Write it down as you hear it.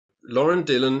Lauren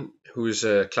Dillon, who is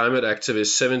a climate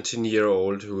activist,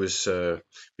 17-year-old, who has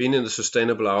been in the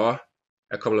Sustainable Hour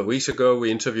a couple of weeks ago. We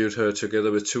interviewed her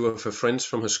together with two of her friends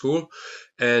from her school,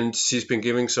 and she's been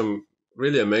giving some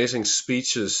really amazing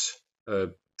speeches,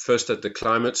 first at the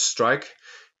climate strike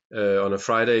on a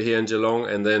Friday here in Geelong,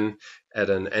 and then at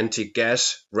an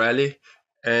anti-gas rally.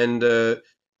 And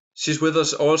she's with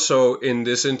us also in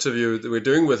this interview that we're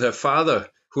doing with her father,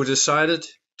 who decided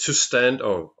to stand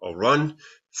or run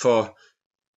for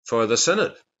the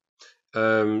Senate.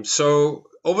 So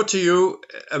over to you,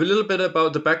 a little bit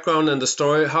about the background and the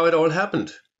story, how it all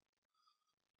happened.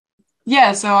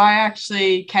 Yeah, so I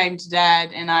actually came to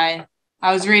Dad and I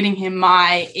was reading him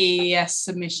my EES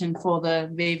submission for the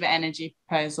Viva Energy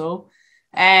proposal.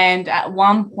 And at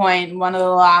one point, one of the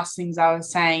last things I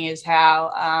was saying is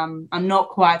how I'm not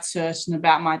quite certain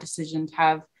about my decision to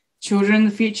have children in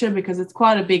the future, because it's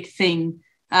quite a big thing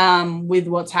with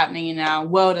what's happening in our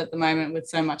world at the moment with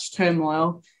so much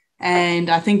turmoil. And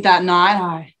I think that night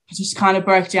I just kind of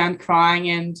broke down crying,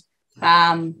 and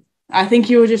I think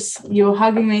you were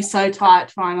hugging me so tight,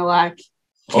 trying to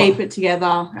keep it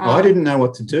together. I didn't know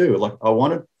what to do. I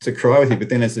wanted to cry with you, but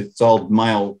then as its old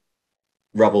male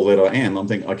rebel that I am, I'm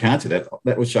thinking, I can't do that.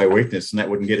 That would show weakness and that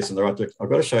wouldn't get us in the right direction. I've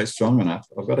got to show strong enough.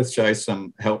 I've got to show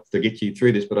some help to get you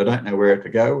through this, but I don't know where to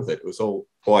go with it. It was all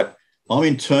quite, I'm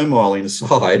in turmoil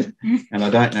inside and I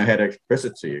don't know how to express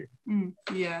it to you.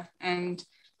 Yeah. And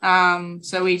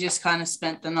so we just kind of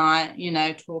spent the night,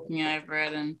 talking over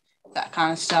it and that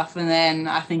kind of stuff. And then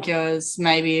I think it was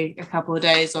maybe a couple of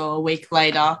days or a week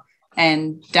later,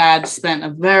 and Dad spent a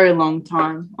very long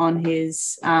time on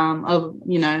his,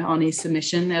 on his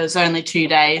submission. There was only 2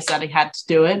 days that he had to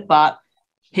do it, but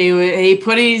he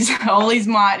put all his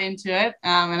might into it,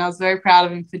 and I was very proud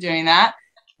of him for doing that.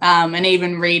 And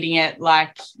even reading it,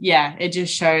 it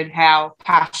just showed how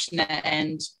passionate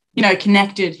and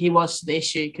connected he was to the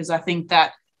issue. Because I think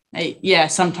that,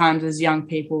 sometimes as young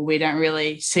people we don't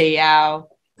really see our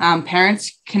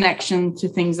parents' connection to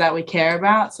things that we care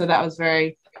about. So that was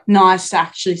very nice to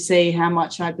actually see how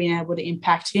much I'd been able to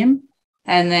impact him.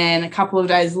 And then a couple of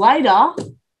days later,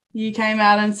 you came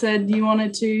out and said you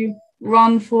wanted to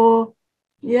run for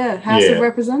House of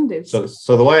Representatives.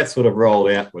 So the way it sort of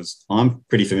rolled out was, I'm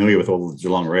pretty familiar with all the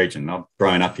Geelong region. I've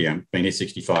grown up here, I've been here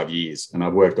 65 years, and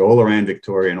I've worked all around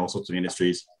Victoria and all sorts of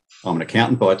industries. I'm an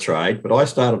accountant by trade, but I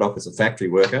started off as a factory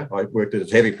worker. I worked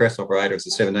as a heavy press operator as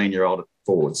a 17-year-old at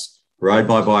Fords. Rode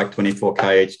my bike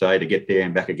 24K each day to get there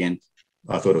and back again.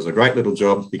 I thought it was a great little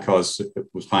job because it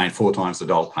was paying 4 times the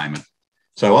dole payment.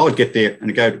 So I would get there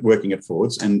and go working at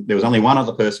Fords, and there was only one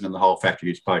other person in the whole factory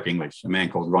who spoke English, a man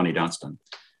called Ronnie Dunstan.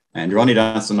 And Ronnie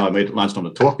Dunstan and I met at lunchtime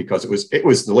to talk, because it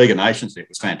was the League of Nations. It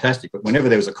was fantastic. But whenever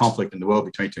there was a conflict in the world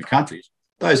between two countries,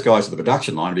 those guys at the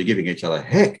production line would be giving each other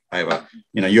heck over,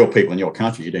 your people in your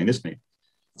country, you're doing this to me.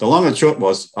 The long and short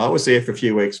was, I was there for a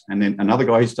few weeks, and then another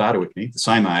guy who started with me, the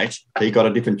same age, he got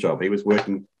a different job. He was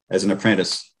working as an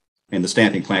apprentice in the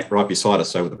stamping plant right beside us.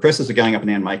 So the presses are going up and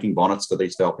down making bonnets for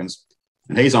these Falcons,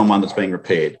 and he's on one that's being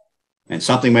repaired. And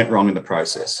something went wrong in the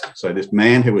process. So this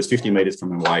man who was 50 metres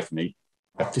away from me,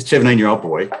 a 17-year-old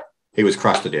boy, he was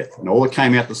crushed to death. And all that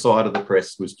came out the side of the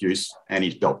press was juice and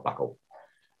his belt buckle.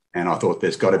 And I thought,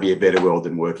 there's got to be a better world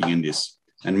than working in this.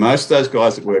 And most of those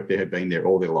guys that work there had been there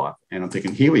all their life. And I'm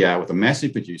thinking, here we are with a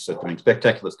massive producer doing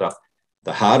spectacular stuff,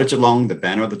 the heart of Geelong, the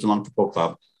banner of the Geelong Football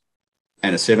Club,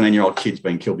 and a 17-year-old kid's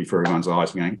being killed before everyone's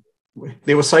eyes. Going,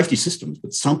 there were safety systems,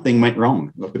 but something went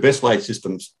wrong. Look, the best laid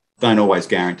systems don't always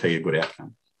guarantee a good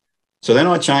outcome. So then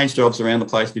I changed jobs around the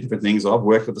place, did different things. I've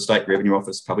worked with the State Revenue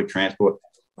Office, public transport.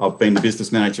 I've been the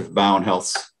business manager for Bowen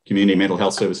Health's Community Mental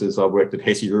Health Services. I've worked at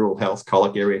Hesse Rural Health,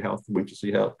 Colac Area Health,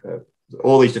 Winchelsea Health,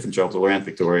 all these different jobs all around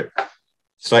Victoria.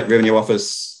 State Revenue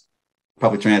Office,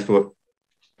 public transport,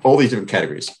 all these different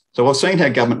categories. So I've seen how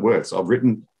government works. I've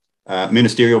written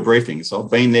ministerial briefings.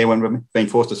 I've been there when we've been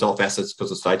forced to sell off assets because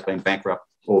the state's been bankrupt,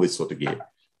 all this sort of gear.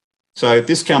 So if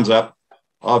this comes up,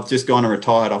 I've just gone and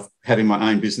retired off having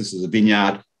my own business as a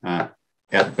vineyard out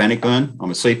at Bannockburn. I'm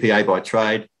a CPA by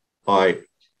trade.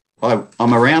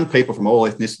 I'm around people from all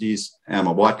ethnicities. I'm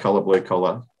a white collar, blue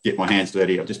collar, get my hands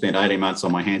dirty. I've just spent 18 months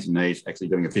on my hands and knees actually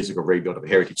doing a physical rebuild of a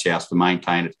heritage house to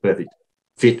maintain its perfect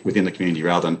fit within the community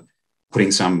rather than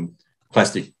putting some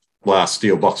plastic glass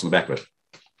steel box on the back of it.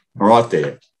 All right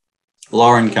there.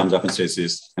 Lauren comes up and says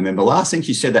this. And then the last thing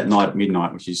she said that night at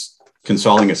midnight when she's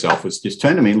consoling herself was just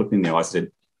turned to me and looked in the eye and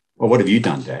said, well, what have you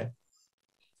done, Dad?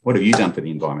 What have you done for the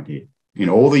environment here? In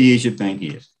all the years you've been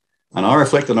here. And I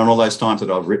reflected on all those times that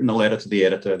I've written a letter to the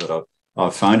editor, that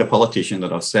I've phoned a politician,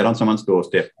 that I've sat on someone's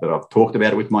doorstep, that I've talked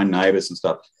about it with my neighbours and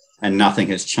stuff. and nothing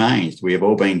has changed. We have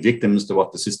all been victims to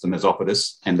what the system has offered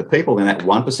us, and the people in that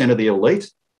 1% of the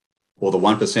elite or the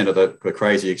 1% of the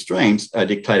crazy extremes are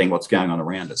dictating what's going on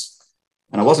around us.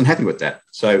 And I wasn't happy with that.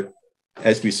 So,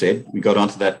 as we said, we got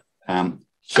onto that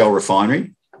Shell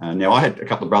refinery. Now, I had a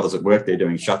couple of brothers that worked there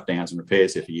doing shutdowns and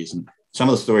repairs there for years, and some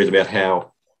of the stories about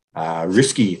how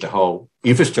risky the whole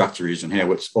infrastructure is and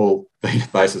how it's all been a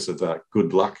basis of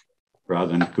good luck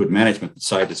rather than good management that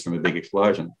saved us from a big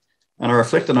explosion. And I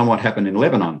reflected on what happened in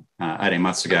Lebanon 18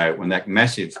 months ago when that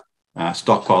massive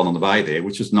stockpile on the bay there,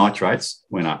 which was nitrates,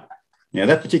 went up. Now,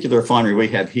 that particular refinery we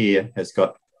have here has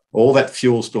got all that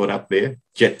fuel stored up there,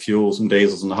 jet fuels and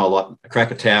diesels and the whole lot, a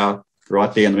cracker tower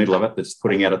right there in the middle of it that's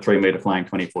putting out a 3-metre flame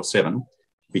 24/7.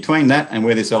 Between that and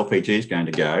where this LPG is going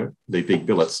to go, the big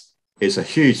billets, is a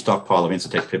huge stockpile of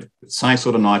Incitec pivot, the same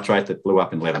sort of nitrate that blew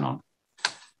up in Lebanon.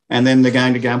 And then they're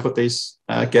going to go and put these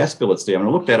gas billets there. And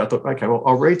I looked at it, I thought, okay, well,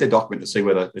 I'll read the document to see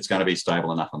whether it's going to be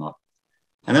stable enough or not.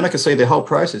 And then I could see the whole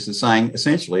process is saying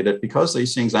essentially that because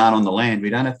these things aren't on the land, we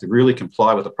don't have to really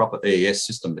comply with the proper EES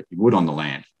system that you would on the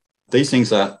land. These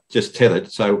things are just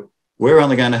tethered. So we're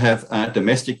only going to have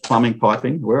domestic plumbing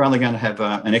piping. We're only going to have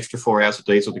an extra 4 hours of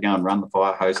diesel to go and run the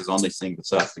fire hoses on these things that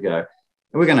starts to go.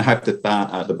 And we're going to hope that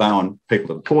the Bowen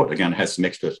people at the port are going to have some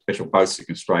extra special boats that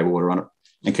can spray water on it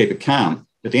and keep it calm.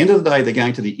 At the end of the day, they're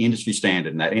going to the industry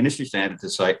standard, and that industry standard to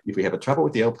say, if we have a trouble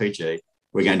with the LPG,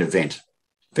 we're going to vent.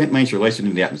 Vent means release it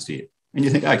into the atmosphere. And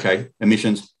you think, okay,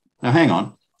 emissions. Now, hang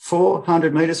on.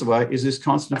 400 metres away is this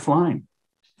constant flame.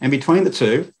 And between the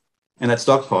two and that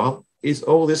stockpile is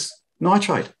all this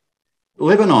nitrate.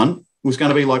 Lebanon was going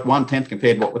to be like 1/10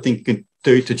 compared to what we think can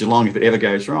do to Geelong if it ever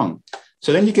goes wrong.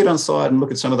 So then you get on site and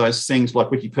look at some of those things like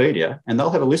Wikipedia, and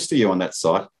they'll have a list for you on that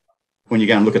site when you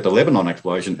go and look at the Lebanon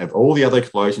explosion of all the other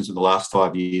explosions in the last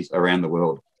 5 years around the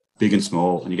world, big and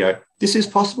small. And you go, this is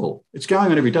possible. It's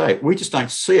going on every day. We just don't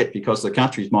see it because the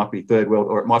countries might be third world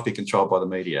or it might be controlled by the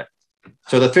media.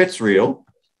 So the threat's real.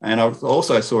 And I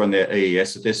also saw in their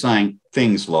EES that they're saying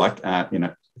things like,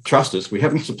 trust us. We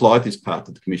haven't supplied this part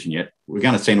to the Commission yet. We're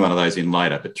going to send one of those in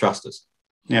later, but trust us.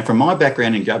 Now, from my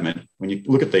background in government, when you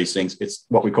look at these things, it's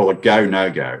what we call a go,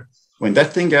 no-go. When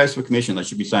that thing goes to a commission, they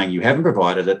should be saying you haven't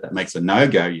provided it. That makes a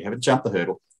no-go. You haven't jumped the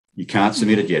hurdle. You can't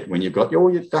submit it yet. When you've got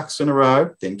all your ducks in a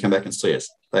row, then come back and see us.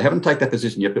 They haven't taken that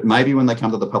position yet, but maybe when they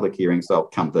come to the public hearings, they'll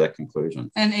come to that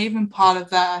conclusion. And even part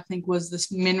of that, I think, was the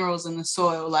minerals in the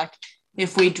soil. Like,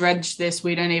 if we dredge this,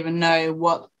 we don't even know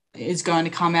what is going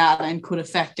to come out and could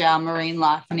affect our marine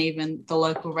life and even the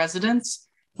local residents.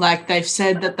 Like, they've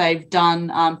said that they've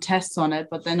done tests on it,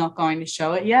 but they're not going to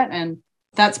show it yet. And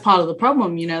that's part of the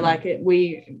problem,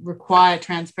 we require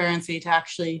transparency to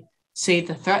actually see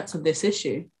the threats of this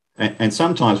issue. And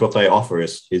sometimes what they offer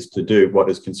us is to do what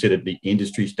is considered the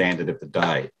industry standard of the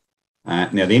day.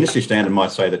 Now, the industry standard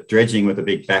might say that dredging with a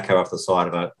big backhoe off the side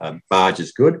of a barge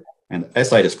is good. And as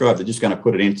they described, they're just going to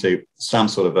put it into some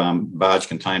sort of barge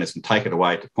containers and take it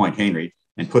away to Point Henry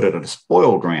and put it at a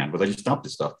spoil ground where they just dump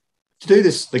this stuff. To do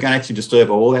this, they're going to actually disturb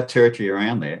all that territory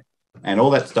around there. And all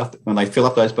that stuff, when they fill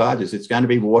up those barges, it's going to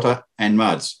be water and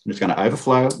muds. And it's going to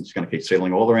overflow. It's going to keep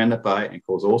settling all around that bay and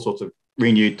cause all sorts of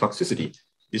renewed toxicity.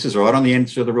 This is right on the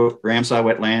edge of the Ramsar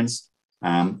wetlands.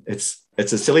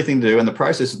 It's a silly thing to do. And the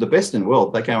process is the best in the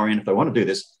world. They go around, if they want to do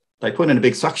this, they put in a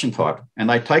big suction pipe and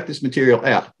they take this material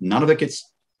out. None of it gets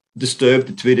disturbed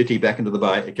to turbidity back into the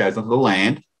bay. It goes onto the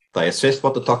land. They assess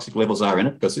what the toxic levels are in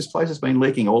it, because this place has been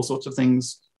leaking all sorts of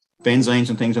things, benzenes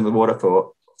and things in the water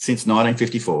since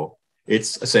 1954.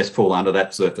 It's a cesspool under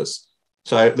that surface.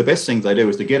 So the best thing they do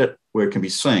is to get it where it can be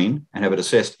seen and have it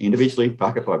assessed individually,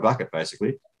 bucket by bucket,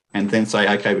 basically, and then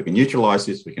say, okay, we can neutralise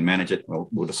this, we can manage it,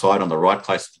 we'll decide on the right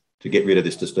place to get rid of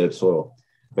this disturbed soil.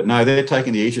 But no, they're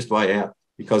taking the easiest way out,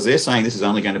 because they're saying this is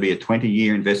only going to be a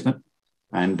 20-year investment,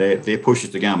 and their push is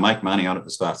to go and make money on it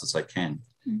as fast as they can.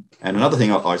 And another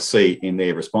thing I see in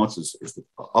their responses is that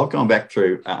I've gone back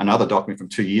through another document from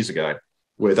 2 years ago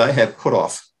where they have put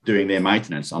off doing their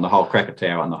maintenance on the whole cracker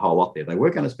tower and the whole lot there. They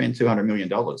were going to spend $200 million,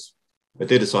 but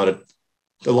they decided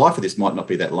the life of this might not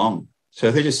be that long. So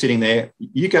they're just sitting there.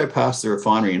 You go past the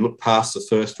refinery and look past the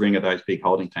first ring of those big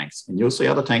holding tanks, and you'll see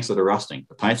other tanks that are rusting.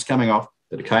 The paint's coming off,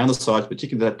 the decay on the sides,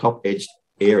 particularly that top-edged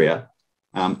area.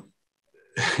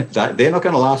 They're not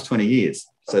going to last 20 years.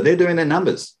 So they're doing their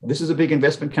numbers. This is a big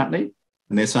investment company,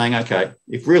 and they're saying, okay,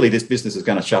 if really this business is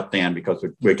going to shut down because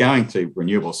we're going to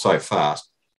renewables so fast,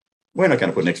 we're not going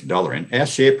to put an extra dollar in. Our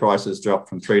share price has dropped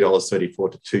from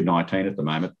 $3.34 to $2.19 at the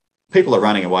moment. People are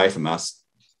running away from us.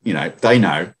 They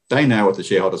know what the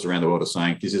shareholders around the world are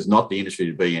saying. This is not the industry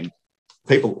to be in.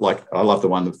 People like, I love the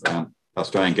one of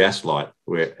Australian Gas Light,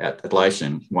 where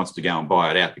Atlassian wants to go and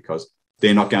buy it out because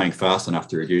they're not going fast enough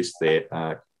to reduce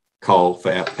their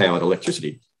coal-powered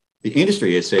electricity. The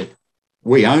industry has said,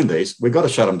 we own these. We've got to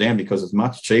shut them down because it's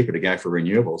much cheaper to go for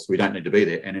renewables. We don't need to be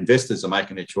there. And investors are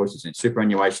making their choices in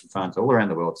superannuation funds all around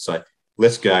the world to say,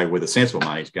 let's go where the sensible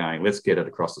money's going. Let's get it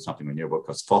across to something renewable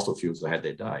because fossil fuels have had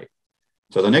their day.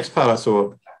 So the next part I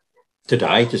saw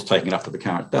today, just taking it up to the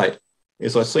current date,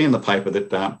 is I see in the paper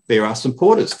that there are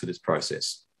supporters for this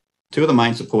process. Two of the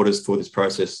main supporters for this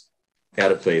process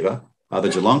out at Viva are the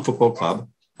Geelong Football Club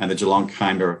and the Geelong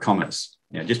Chamber of Commerce.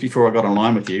 Now, just before I got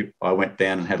online with you, I went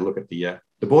down and had a look at the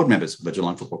board members of the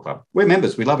Geelong Football Club. We're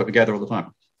members. We love it. We go there all the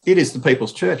time. It is the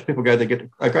people's church. People go there, get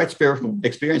a great spiritual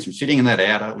experience from sitting in that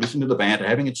outer, listening to the band,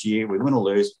 having a cheer. We win or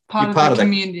lose. Part of the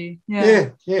community. Yeah,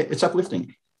 it's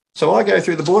uplifting. So I go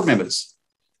through the board members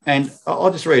and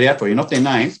I'll just read out for you, not their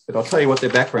names, but I'll tell you what their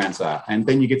backgrounds are. And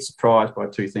then you get surprised by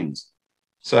two things.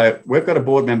 So we've got a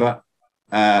board member,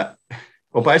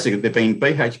 basically they've been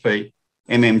BHP,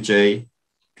 MMG,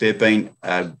 they've been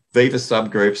Viva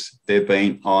subgroups, they've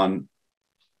been on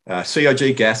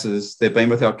CIG gases, they've been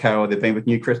with Alcoa, they've been with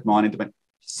Newcrest Mining.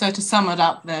 So to sum it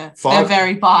up, they're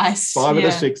very biased. Five of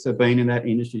the six have been in that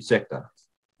industry sector.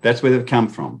 That's where they've come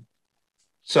from.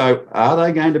 So are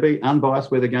they going to be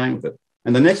unbiased where they're going with it?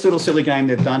 And the next little silly game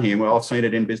they've done here, well, I've seen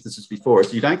it in businesses before,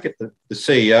 is you don't get the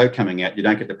CEO coming out, you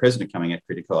don't get the president coming out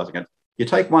criticising it. You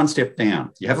take one step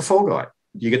down. You have a fall guy.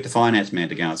 You get the finance man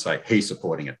to go and say, he's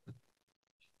supporting it.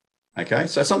 Okay,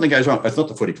 so something goes wrong. It's not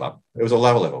the footy club. It was a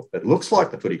lower level. It looks like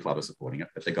the footy club is supporting it,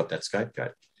 but they got that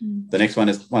scapegoat. The next one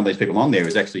is one of these people on there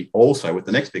is actually also with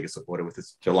the next biggest supporter with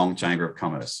this Geelong Chamber of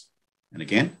Commerce. And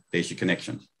again, there's your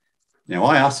connection. Now,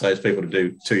 I ask those people to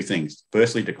do two things.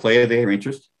 Firstly, declare their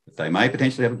interest, that they may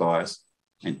potentially have a bias.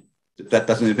 And that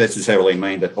doesn't necessarily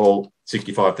mean that all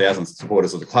 65,000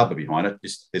 supporters of the club are behind it.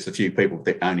 Just there's a few people with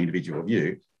their own individual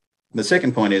view. And the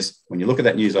second point is, when you look at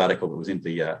that news article that was in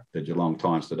the Geelong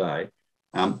Times today,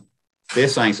 they're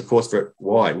saying supports for it.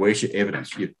 Why? Where's your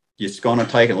evidence? You've just gone and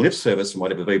taken lip service from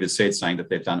whatever Viva said, saying that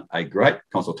they've done a great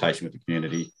consultation with the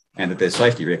community and that their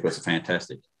safety records are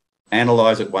fantastic.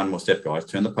 Analyse it one more step, guys.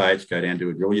 Turn the page, go down, do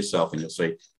a drill yourself, and you'll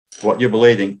see what you're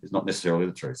believing is not necessarily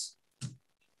the truth.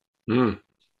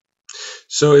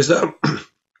 So is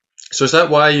that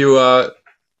why you are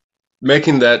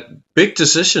making that big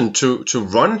decision to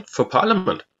run for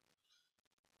Parliament?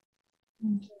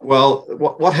 Well,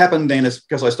 what happened then is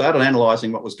because I started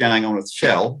analysing what was going on with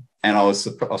Shell, and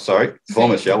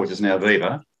former Shell, which is now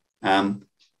Viva,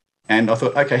 and I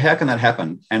thought, okay, how can that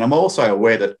happen? And I'm also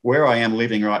aware that where I am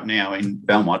living right now in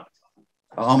Belmont,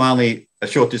 I'm only a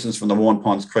short distance from the Warn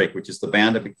Ponds Creek, which is the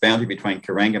boundary between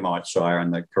Corangamite Shire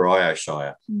and the Corio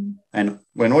Shire. And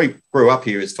when we grew up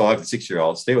here as 5 and 6 year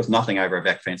olds, there was nothing over a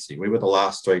back fence here. We were the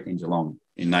last street in Geelong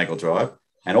in Nagle Drive.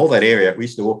 And all that area, we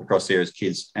used to walk across there as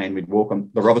kids and we'd walk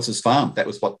on the Roberts' farm. That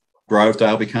was what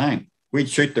Grovedale became. We'd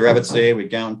shoot the rabbits there.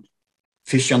 We'd go and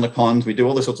fish on the ponds. We'd do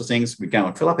all those sorts of things. We'd go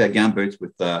and fill up our gumboots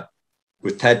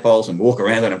with tadpoles and walk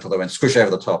around them until they went squish over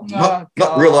the top.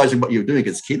 Not realising what you were doing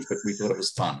as kids, but we thought it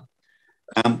was fun.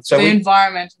 So the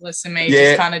environmentalist in me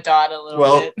just kind of died a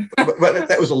little bit. But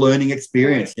that was a learning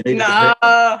experience. Let's not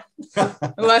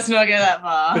go that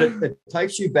far. But it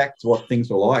takes you back to what things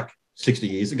were like 60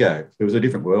 years ago. It was a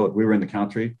different world. We were in the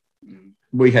country.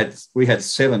 We had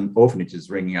 7 orphanages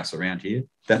ringing us around here.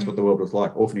 That's what the world was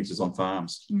like, orphanages on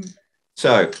farms.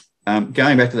 So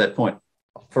going back to that point,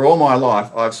 for all my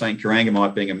life, I've seen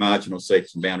Corangamite being a marginal seat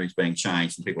and boundaries being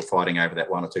changed and people fighting over that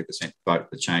 1 or 2%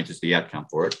 vote that changes the outcome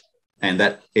for it. And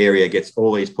that area gets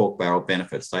all these pork barrel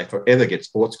benefits. They forever get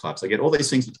sports clubs. They get all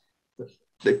these things.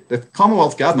 The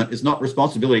Commonwealth government is not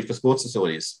responsibility for sports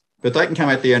facilities, but they can come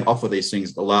out there and offer these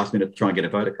things at the last minute to try and get a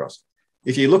vote across.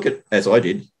 If you look at, as I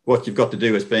did, what you've got to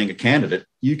do as being a candidate,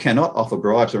 you cannot offer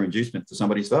bribes or inducement for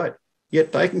somebody's vote.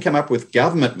 Yet they can come up with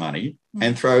government money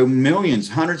and throw millions,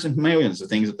 hundreds of millions of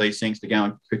things at these things to go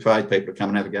and persuade people to come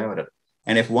and have a go at it.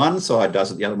 And if one side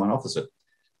does it, the other one offers it.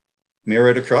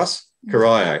 Mirror it across,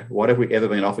 Corio. What have we ever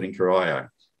been offered in Corio?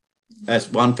 As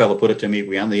one fella put it to me,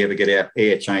 we only ever get our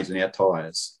air changed in our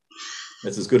tyres.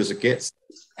 That's as good as it gets.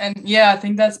 And yeah, I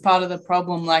think that's part of the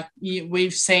problem. Like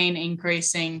we've seen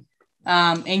increasingly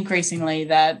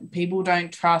that people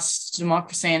don't trust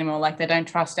democracy anymore. Like they don't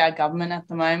trust our government at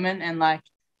the moment. And like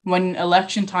when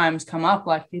election times come up,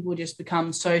 like people just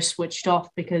become so switched off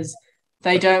because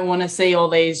they don't want to see all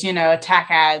these, attack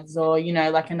ads or,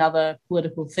 like another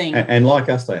political thing. And like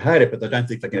us, they hate it, but they don't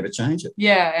think they can ever change it.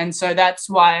 Yeah. And so that's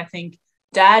why I think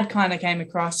Dad kind of came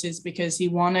across is because he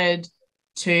wanted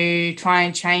to try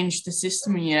and change the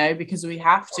system, because we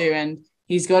have to. And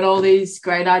he's got all these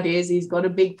great ideas. He's got a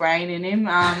big brain in him,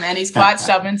 and he's quite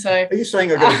stubborn. So, are you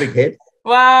saying I've got a big head?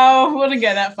 Well, wouldn't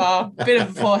get that far. Bit of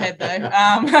a forehead though.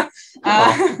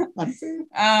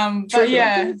 But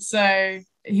yeah, so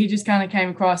he just kind of came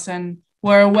across, and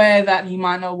we're aware that he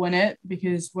might not win it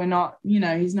because we're not,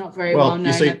 he's not very well known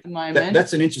at the moment.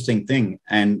 That's an interesting thing,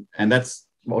 and that's,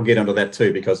 I'll get onto that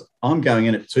too, because I'm going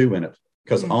in it to win it,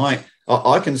 because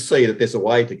I can see that there's a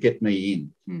way to get me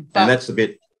in, and that's a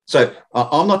bit. So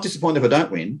I'm not disappointed if I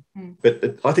don't win,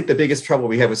 but I think the biggest trouble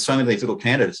we have with so many of these little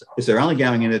candidates is they're only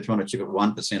going in there trying to chip at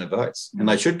 1% of votes. And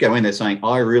they should go in there saying,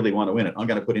 I really want to win it. I'm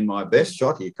going to put in my best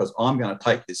shot here because I'm going to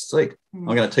take this seat. I'm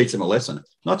going to teach them a lesson,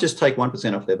 not just take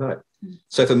 1% off their vote.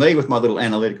 So for me, with my little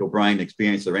analytical brain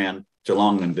experience around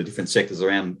Geelong and the different sectors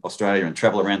around Australia and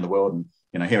travel around the world,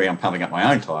 and here I am pumping up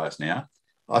my own tyres now,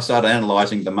 I started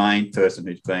analysing the main person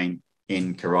who's been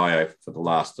in Corio for the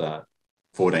last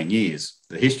 14 years.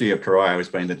 The history of Corio has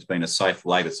been that it's been a safe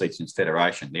Labor seat since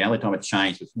Federation. The only time it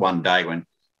changed was one day when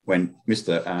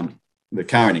the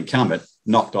current incumbent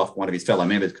knocked off one of his fellow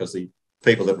members because the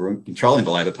people that were controlling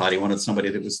the Labor Party wanted somebody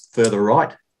that was further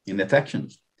right in their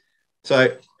factions.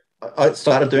 So I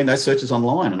started doing those searches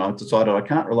online, and I decided I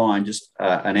can't rely on just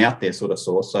an out there sort of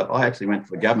source. So I actually went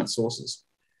for the government sources.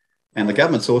 And the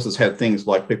government sources have things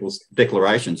like people's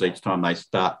declarations each time they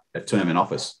start a term in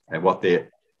office and what their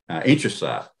interests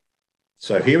are.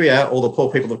 So here we are, all the poor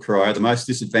people of Corio, the most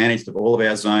disadvantaged of all of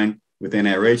our zone within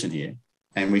our region here.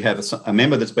 And we have a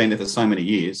member that's been there for so many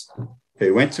years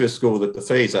who went to a school that the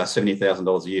fees are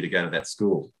 $70,000 a year to go to that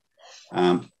school,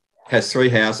 has 3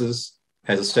 houses,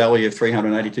 has a salary of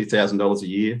 $382,000 a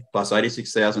year, plus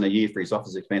 $86,000 a year for his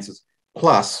office expenses.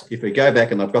 Plus, if we go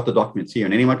back, and I've got the documents here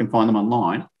and anyone can find them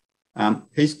online,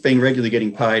 he's been regularly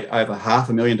getting paid over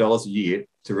 $500,000 a year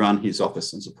to run his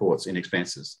office and supports in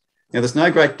expenses. Now, there's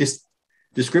no great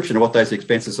description of what those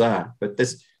expenses are, but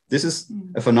this is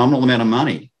a phenomenal amount of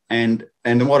money. And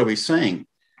then what are we seeing?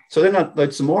 So then I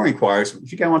did some more inquiries.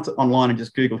 If you go online and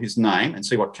just Google his name and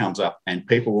see what comes up, and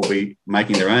people will be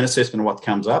making their own assessment of what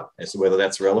comes up as to whether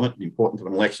that's relevant and important to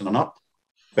an election or not.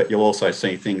 But you'll also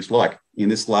see things like in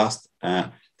this last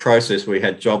process, we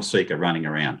had Job Seeker running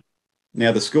around.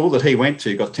 Now, the school that he went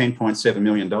to got $10.7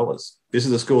 million. This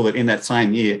is a school that in that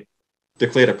same year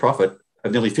declared a profit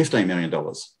of nearly $15 million.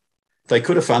 They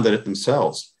could have funded it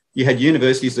themselves. You had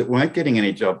universities that weren't getting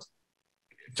any job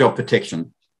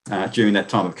protection during that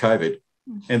time of COVID,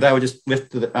 and they were just left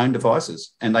to their own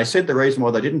devices. And they said the reason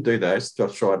why they didn't do those,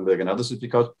 Josh Schreidenberg and others, is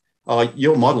because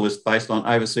your model is based on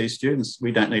overseas students.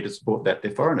 We don't need to support that.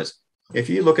 They're foreigners. If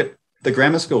you look at the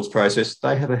grammar schools process,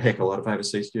 they have a heck of a lot of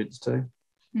overseas students too.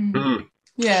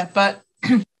 Yeah, but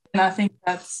I think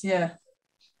that's,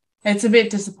 it's a bit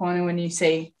disappointing when you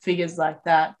see figures like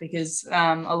that, because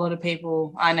a lot of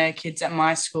people, I know kids at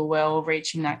my school were all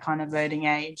reaching that kind of voting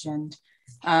age, and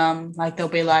like they'll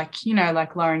be like,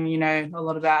 like Lauren, a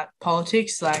lot about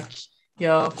politics, like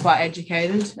you're quite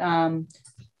educated.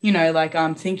 Like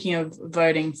I'm thinking of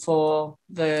voting for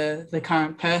the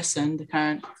current person, the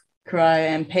current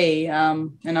Corio MP,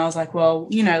 and I was like, well,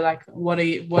 like what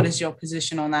is your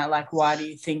position on that? Like, why do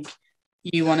you think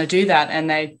you want to do that? And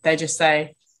they just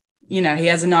say, he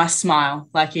has a nice smile,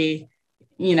 like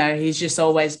he's just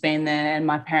always been there, and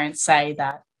my parents say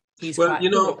that he's quite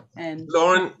good. And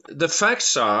Lauren, the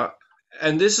facts are,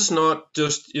 and this is not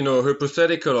just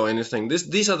hypothetical or anything,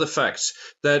 these are the facts,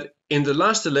 that in the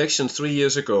last election 3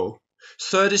 years ago,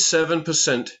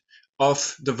 37%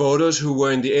 of the voters who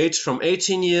were in the age from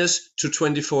 18 years to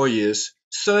 24 years,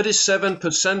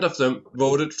 37% of them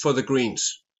voted for the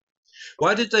Greens.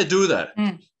 Why did they do that?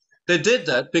 They did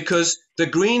that because the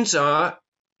Greens are,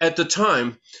 at the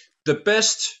time, the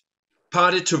best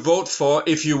party to vote for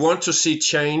if you want to see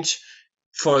change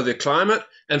for the climate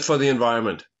and for the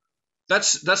environment.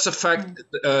 That's a fact.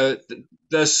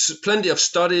 There's plenty of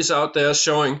studies out there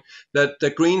showing that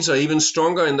the Greens are even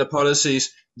stronger in their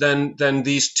policies than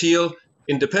these teal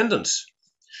independents.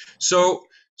 So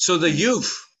the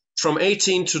youth from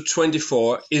 18 to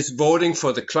 24 is voting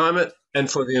for the climate and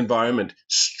for the environment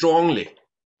strongly.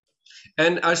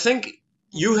 And I think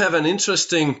you have an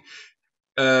interesting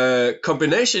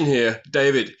combination here,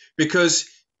 David, because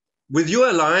with your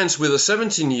alliance with a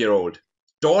 17-year-old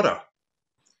daughter,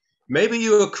 maybe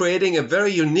you are creating a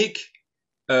very unique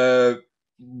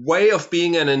way of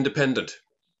being an independent,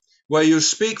 where you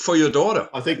speak for your daughter.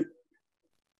 I think,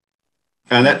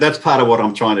 and that's part of what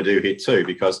I'm trying to do here too,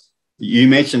 because you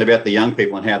mentioned about the young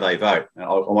people and how they vote. And I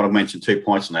want to mention 2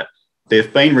 points on that. There's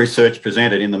been research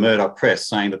presented in the Murdoch press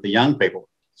saying that the young people,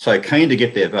 so keen to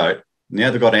get their vote, now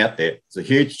they've got out there, there's a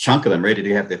huge chunk of them ready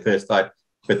to have their first vote.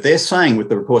 But they're saying with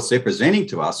the reports they're presenting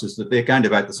to us is that they're going to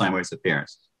vote the same way as their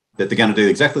parents, that they're going to do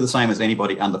exactly the same as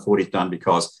anybody under 40 has done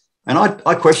because, and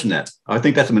I question that. I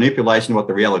think that's a manipulation of what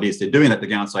the reality is. They're doing it to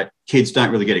go and say, kids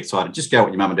don't really get excited. Just go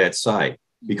what your mum and dad say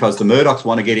because the Murdochs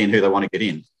want to get in who they want to get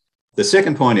in. The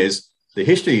second point is the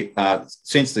history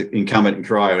since the incumbent in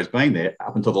Corio has been there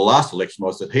up until the last election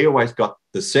was that he always got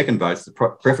the second votes,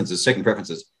 the second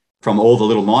preferences from all the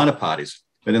little minor parties.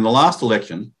 But in the last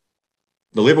election,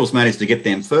 the Liberals managed to get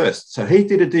them first. So he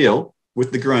did a deal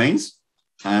with the Greens,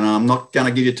 and I'm not going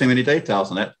to give you too many details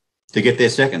on that, to get their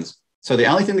seconds. So the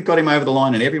only thing that got him over the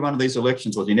line in every one of these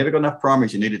elections was he never got enough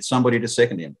primaries. You needed somebody to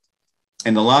second him.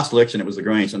 In the last election, it was the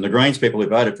Greens. And the Greens people who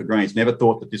voted for Greens never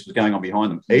thought that this was going on behind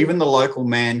them. Even the local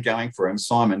man going for him,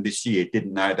 Simon, this year,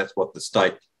 didn't know that's what the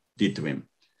state did to him.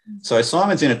 So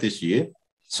Simon's in it this year.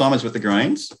 Simon's with the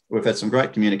Greens. We've had some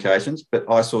great communications, but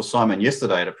I saw Simon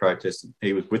yesterday at a protest.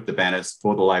 He was with the banners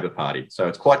for the Labor Party. So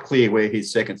it's quite clear where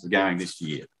his seconds are going this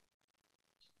year.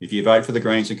 If you vote for the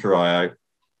Greens in Corio.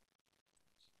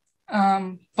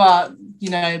 But,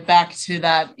 back to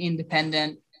that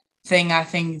independent thing, I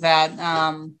think that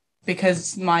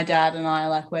because my dad and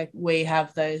I, we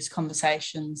have those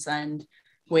conversations and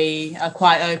we are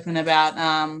quite open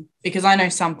about, because I know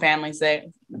some families,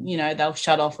 they'll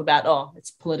shut off about,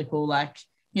 it's political,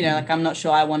 I'm not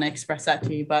sure I want to express that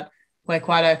to you, but we're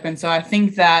quite open. So I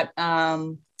think that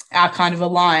our kind of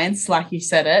alliance, like you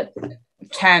said it,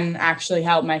 can actually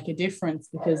help make a difference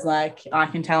because I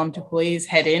can tell them to please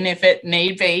head in if it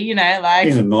need be, in the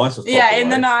nicest possible way. In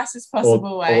the nicest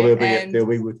possible way. Or they'll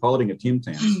be withholding a Tim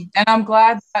Tam. And I'm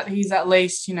glad that he's at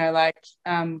least,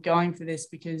 going for this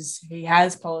because he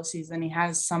has policies and he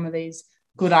has some of these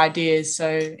good ideas.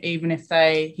 So even if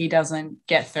he doesn't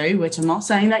get through, which I'm not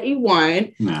saying that he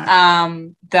won't,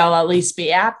 no. They'll at least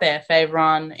be out there if they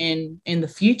run in the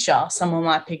future. Someone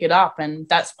might pick it up, and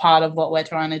that's part of what we're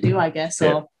trying to do, I guess.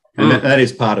 Yeah. And that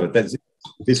is part of it.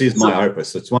 This is my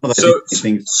opus. It's one of those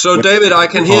things. So David, I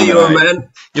can hear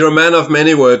you're a man of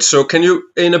many words. So can you,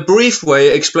 in a brief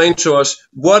way, explain to us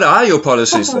what are your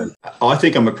policies then? I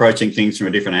think I'm approaching things from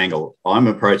a different angle. I'm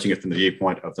approaching it from the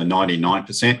viewpoint of the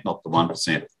 99%, not the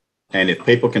 1%. And if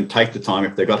people can take the time,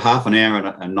 if they've got half an hour and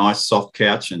a nice soft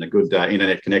couch and a good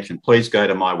internet connection, please go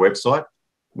to my website,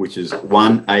 which is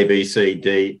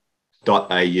 1abcd.au.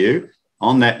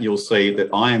 On that, you'll see that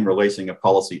I am releasing a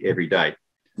policy every day.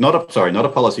 Not a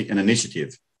policy, an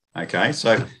initiative. Okay,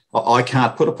 so I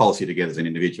can't put a policy together as an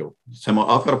individual. So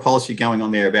I've got a policy going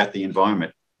on there about the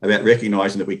environment, about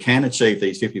recognising that we can achieve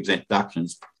these 50%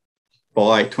 reductions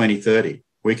by 2030.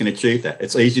 We can achieve that.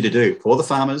 It's easy to do for the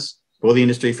farmers, for the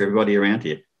industry, for everybody around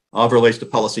here. I've released a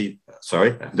policy,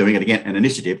 doing it again, an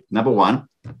initiative, number one,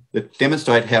 that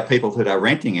demonstrate how people that are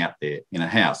renting out there in a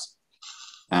house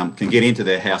can get into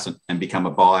their house and become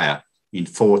a buyer in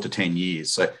 4 to 10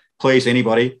 years. So please,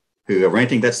 anybody who are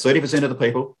renting, that's 30% of the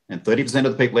people, and 30%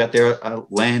 of the people out there are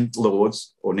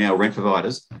landlords or now rent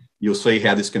providers. You'll see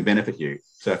how this can benefit you.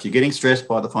 So if you're getting stressed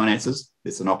by the finances,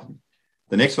 it's an option.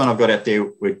 The next one I've got out there,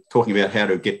 we're talking about how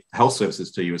to get health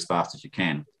services to you as fast as you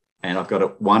can. And I've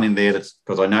got one in there that's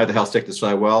because I know the health sector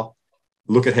so well.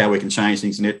 Look at how we can change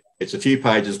things in it. It's a few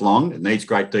pages long. It needs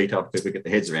great detail for people to get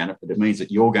their heads around it, but it means that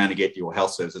you're going to get your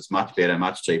health services much better,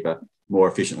 much cheaper, more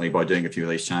efficiently by doing a few of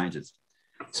these changes.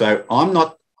 So I'm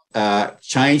not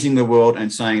changing the world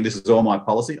and saying this is all my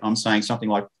policy. I'm saying something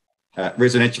like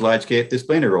residential aged care. There's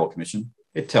been a Royal Commission.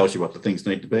 It tells you what the things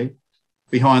need to be.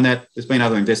 Behind that, there's been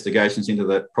other investigations into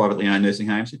the privately owned nursing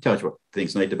homes. It tells you what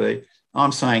things need to be.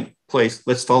 I'm saying, please,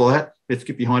 let's follow that. Let's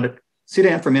get behind it. Sit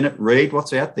down for a minute, read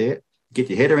what's out there, get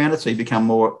your head around it so you become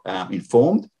more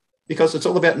informed because it's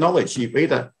all about knowledge. You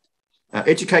either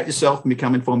educate yourself and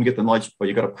become informed and get the knowledge, or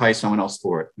you've got to pay someone else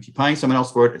for it. If you're paying someone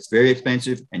else for it, it's very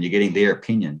expensive and you're getting their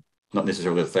opinion, not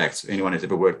necessarily the facts. Anyone who's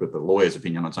ever worked with a lawyer's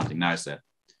opinion on something knows that.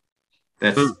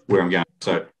 That's where I'm going.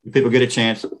 So if people get a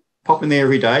chance, pop in there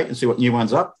every day and see what new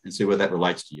one's up and see where that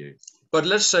relates to you. But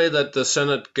let's say that the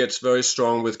Senate gets very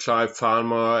strong with Clive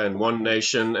Palmer and One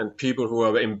Nation and people who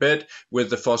are in bed with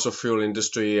the fossil fuel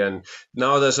industry. And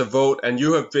now there's a vote and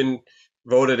you have been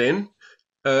voted in.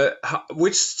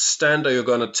 Which stand are you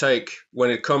going to take when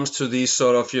it comes to these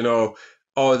sort of,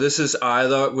 this is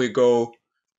either we go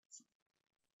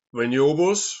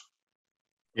renewables,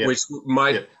 which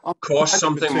might cost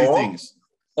something more,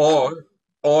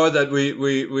 or that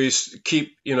we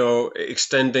keep,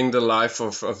 extending the life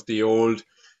of the old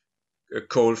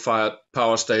coal-fired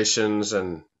power stations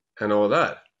and all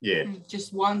that. Yeah.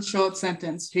 Just one short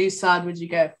sentence. Whose side would you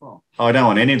go for? I don't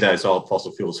want any of those old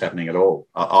fossil fuels happening at all.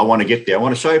 I want to get there. I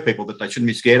want to show people that they shouldn't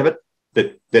be scared of it.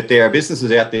 that there are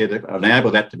businesses out there that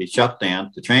enable that to be shut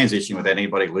down, to transition without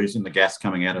anybody losing the gas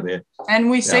coming out of there. And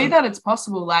we see that it's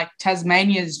possible. Like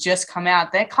Tasmania's just come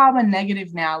out. They're carbon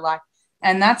negative now. Like,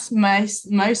 and that's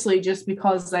mostly just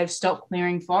because they've stopped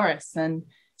clearing forests. And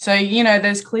so, you know,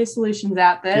 there's clear solutions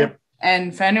out there. Yep.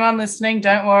 And for anyone listening,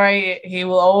 don't worry. He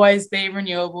will always be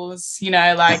renewables, you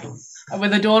know, like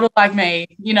with a daughter like me,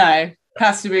 you know,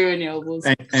 has to be renewables.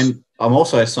 And I'm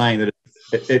also saying that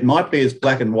it might be as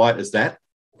black and white as that,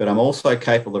 but I'm also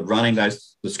capable of running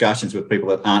those discussions with people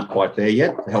that aren't quite there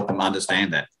yet to help them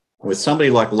understand that. With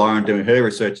somebody like Lauren doing her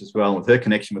research as well, and with her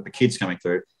connection with the kids coming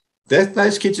through,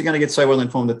 those kids are going to get so well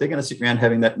informed that they're going to sit around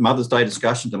having that Mother's Day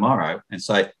discussion tomorrow and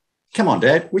say, come on,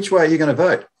 Dad, which way are you going to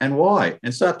vote and why?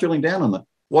 And start drilling down on that.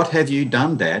 What have you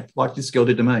done, Dad? Like this girl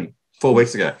did to me 4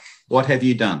 weeks ago. What have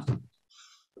you done?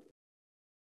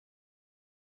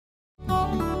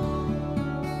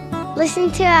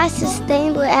 Listen to our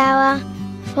Sustainable Hour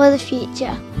for the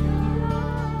future.